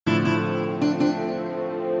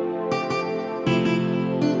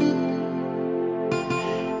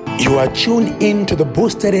You are tuned in to the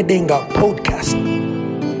Boosted Edenga podcast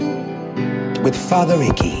with Father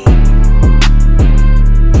Ricky.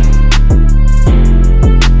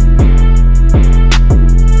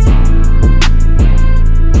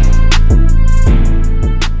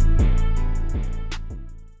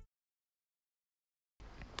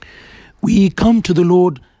 We come to the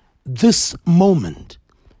Lord this moment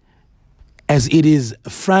as it is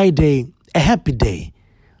Friday, a happy day,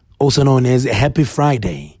 also known as a Happy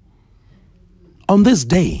Friday. On this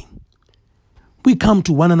day, we come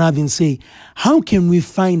to one another and say, how can we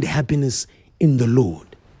find happiness in the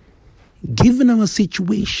Lord? Given our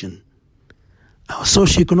situation, our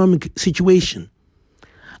socioeconomic situation,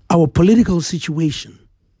 our political situation,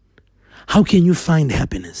 how can you find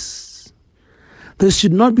happiness? This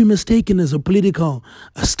should not be mistaken as a political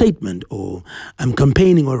statement or I'm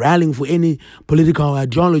campaigning or rallying for any political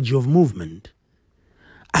ideology of movement.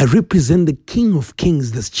 I represent the King of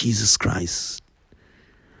Kings, that's Jesus Christ.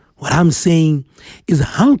 What I'm saying is,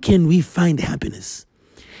 how can we find happiness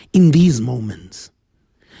in these moments,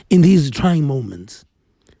 in these trying moments?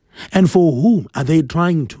 And for whom are they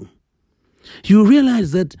trying to? You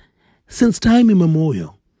realize that since time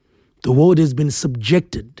immemorial, the world has been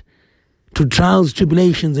subjected to trials,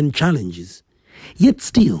 tribulations, and challenges. Yet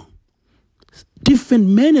still, different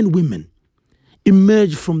men and women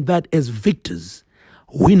emerge from that as victors,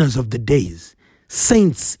 winners of the days,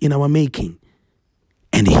 saints in our making,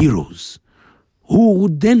 and heroes who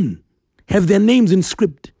would then have their names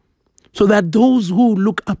inscribed so that those who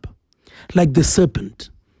look up like the serpent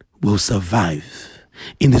will survive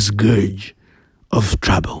in this scourge of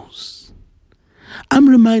troubles. I'm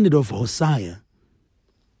reminded of Hosea.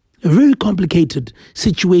 A very complicated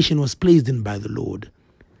situation was placed in by the Lord.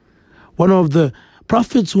 One of the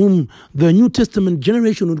prophets whom the New Testament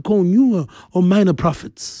generation would call newer or minor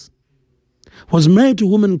prophets was married to a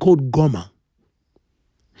woman called Gomer.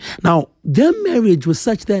 Now, their marriage was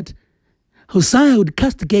such that Hosea would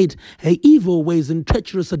castigate her evil ways and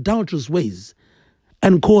treacherous, adulterous ways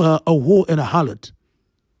and call her a whore and a harlot.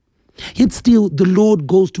 Yet still, the Lord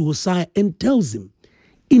goes to Hosea and tells him,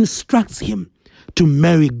 instructs him to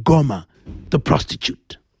marry Gomer, the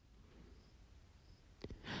prostitute.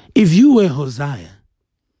 If you were Hosea,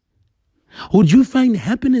 would you find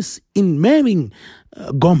happiness in marrying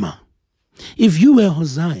Gomer? If you were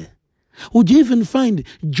Hosea, would you even find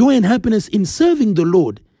joy and happiness in serving the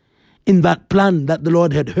Lord in that plan that the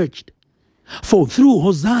Lord had hatched? For through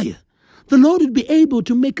Hosea, the Lord would be able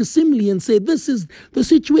to make a simile and say, this is the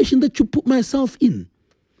situation that you put myself in.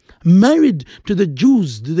 Married to the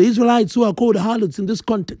Jews, the Israelites who are called harlots in this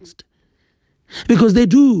context, because they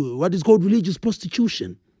do what is called religious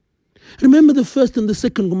prostitution. Remember the first and the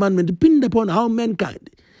second commandment depend upon how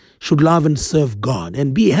mankind should love and serve God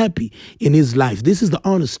and be happy in his life. This is the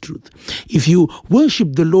honest truth. If you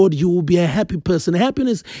worship the Lord, you will be a happy person.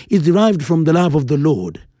 Happiness is derived from the love of the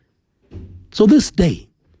Lord. So this day,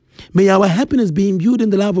 may our happiness be imbued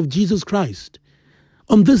in the love of Jesus Christ.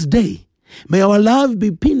 On this day, may our love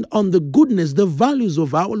be pinned on the goodness, the values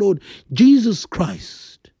of our Lord Jesus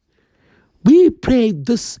Christ. We pray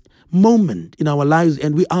this moment in our lives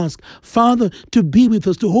and we ask, Father, to be with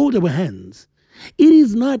us, to hold our hands. It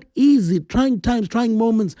is not easy. Trying times, trying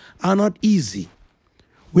moments are not easy.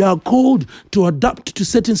 We are called to adapt to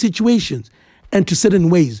certain situations and to certain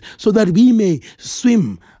ways so that we may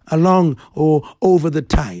swim along or over the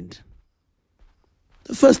tide.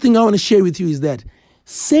 The first thing I want to share with you is that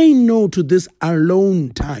say no to this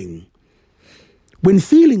alone time. When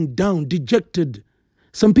feeling down, dejected,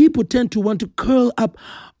 some people tend to want to curl up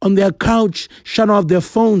on their couch, shut off their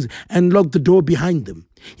phones, and lock the door behind them.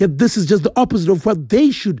 Yet this is just the opposite of what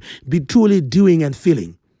they should be truly doing and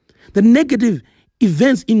feeling. The negative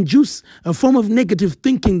events induce a form of negative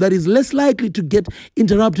thinking that is less likely to get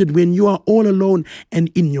interrupted when you are all alone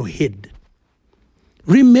and in your head.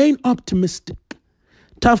 Remain optimistic.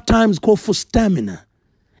 Tough times call for stamina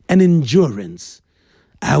and endurance.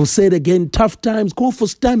 I will say it again, tough times call for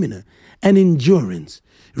stamina and endurance.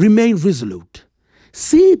 Remain resolute.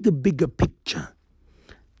 See the bigger picture.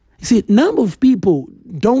 You see, a number of people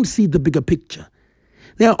don't see the bigger picture.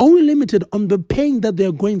 They are only limited on the pain that they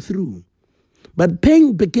are going through. But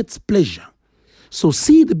pain begets pleasure. So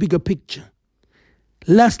see the bigger picture.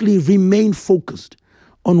 Lastly, remain focused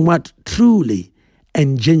on what truly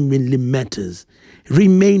and genuinely matters.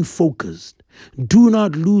 Remain focused. Do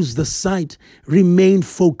not lose the sight. Remain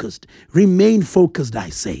focused. Remain focused,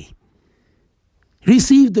 I say.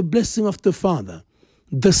 Receive the blessing of the Father,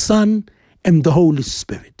 the Son, and the Holy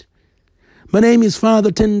Spirit. My name is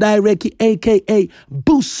Father Tendai Reki, a.k.a.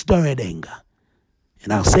 Booster Edenga.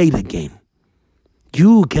 And I'll say it again.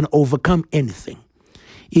 You can overcome anything.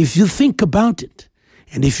 If you think about it,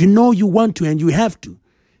 and if you know you want to and you have to,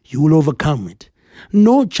 you will overcome it.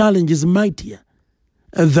 No challenge is mightier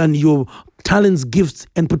than your talents, gifts,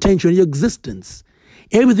 and potential in your existence.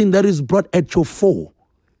 Everything that is brought at your fore,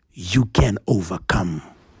 you can overcome.